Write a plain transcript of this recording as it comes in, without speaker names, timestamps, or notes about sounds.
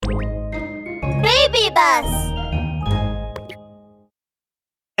Baby Bus!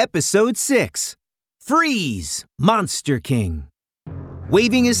 Episode 6. Freeze! Monster King.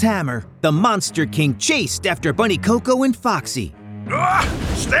 Waving his hammer, the Monster King chased after Bunny Coco and Foxie.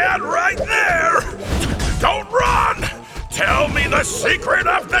 Stand right there! Don't run! Tell me the secret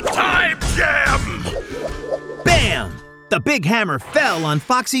of the time gem! Bam! The big hammer fell on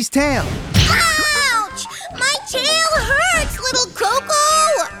Foxie's tail. Ouch! My tail hurts, little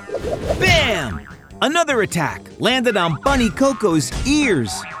Coco! Bam! Another attack landed on Bunny Coco's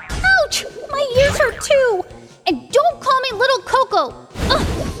ears. Ouch! My ears hurt too! And don't call me little Coco! Run,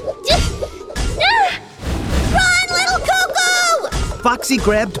 little Coco! Foxie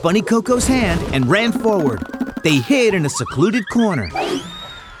grabbed Bunny Coco's hand and ran forward. They hid in a secluded corner. My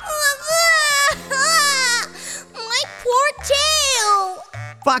poor tail!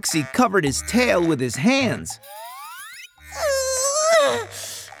 Foxie covered his tail with his hands.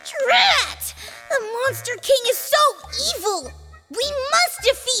 Drat! The Monster King is so evil! We must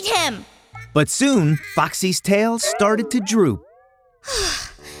defeat him! But soon, Foxie's tail started to droop.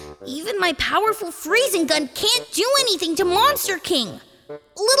 Even my powerful freezing gun can't do anything to Monster King.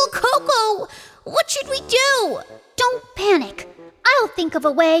 Little Coco, what should we do? Don't panic. I'll think of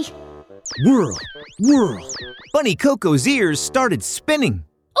a way. Whirl, whirl. Bunny Coco's ears started spinning.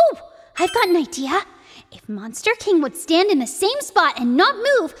 Oh, I've got an idea. If Monster King would stand in the same spot and not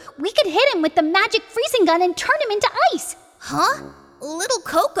move, we could hit him with the magic freezing gun and turn him into ice. Huh? Little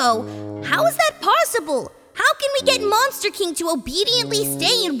Coco, how is that possible? How can we get Monster King to obediently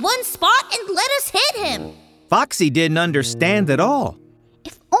stay in one spot and let us hit him? Foxie didn't understand at all.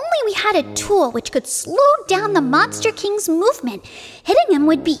 If only we had a tool which could slow down the Monster King's movement, hitting him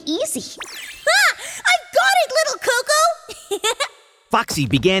would be easy. Ah! I've got it, little Coco! Foxie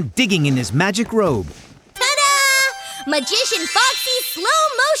began digging in his magic robe. Ta-da! Magician Foxie's slow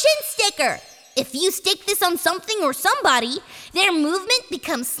motion sticker. If you stick this on something or somebody, their movement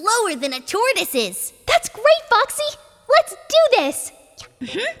becomes slower than a tortoise's. That's great, Foxie! Let's do this!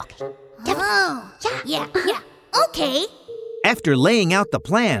 Okay. Oh, yeah. Okay. After laying out the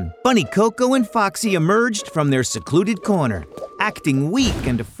plan, Bunny Coco and Foxie emerged from their secluded corner, acting weak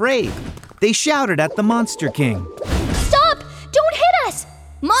and afraid. They shouted at the Monster King. Stop! Don't hit us!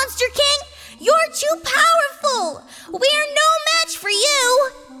 Monster King, you're too powerful! We're no match for you!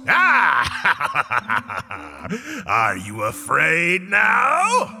 Ah! Are you afraid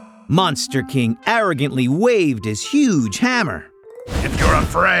now? Monster King arrogantly waved his huge hammer. If you're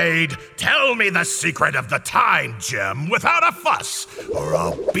afraid, tell me the secret of the time gem without a fuss, or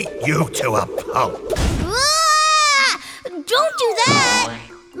I'll beat you to a pulp. Ah! Don't do that!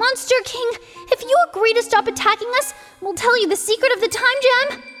 Monster King, if you agree to stop attacking us, we'll tell you the secret of the time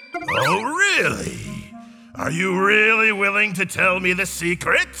gem. Oh, really? Are you really willing to tell me the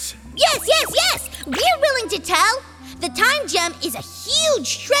secret? Yes! We're willing to tell. The time gem is a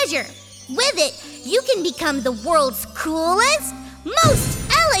huge treasure. With it, you can become the world's coolest, most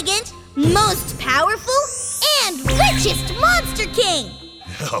elegant, most powerful, and richest Monster King!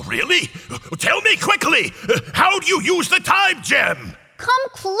 Oh, really? Tell me quickly! How do you use the time gem? Come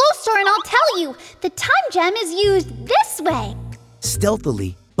closer and I'll tell you. The time gem is used this way.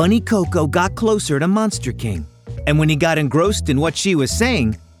 Stealthily, Bunny Coco got closer to Monster King. And when he got engrossed in what she was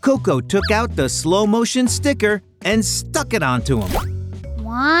saying, Coco took out the slow motion sticker and stuck it onto him.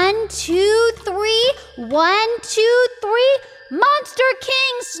 1, 2, 3. 1, 2, 3. Monster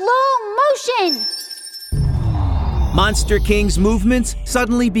King slow motion! Monster King's movements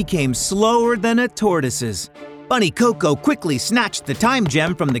suddenly became slower than a tortoise's. Bunny Coco quickly snatched the time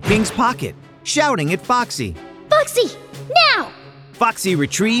gem from the king's pocket, shouting at Foxie. Foxie, now! Foxie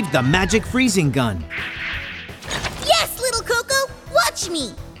retrieved the magic freezing gun. Yes, little Coco, watch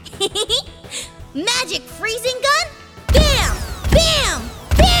me! Magic freezing gun? Bam! Bam!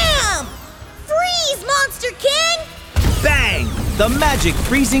 Bam! Freeze, Monster King! Bang! The magic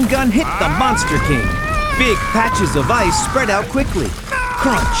freezing gun hit the Monster King. Big patches of ice spread out quickly.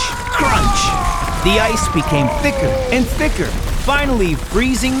 Crunch, crunch. The ice became thicker and thicker, finally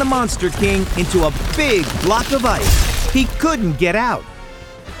freezing the Monster King into a big block of ice. He couldn't get out.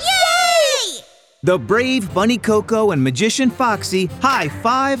 Yay! The brave Bunny Coco and magician Foxie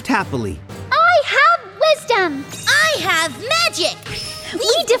high-fived happily. I have wisdom! I have magic!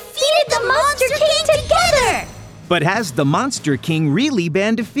 We defeated the Monster King together! But has the Monster King really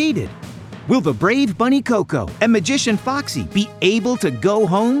been defeated? Will the brave Bunny Coco and magician Foxie be able to go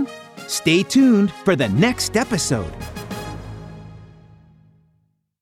home? Stay tuned for the next episode.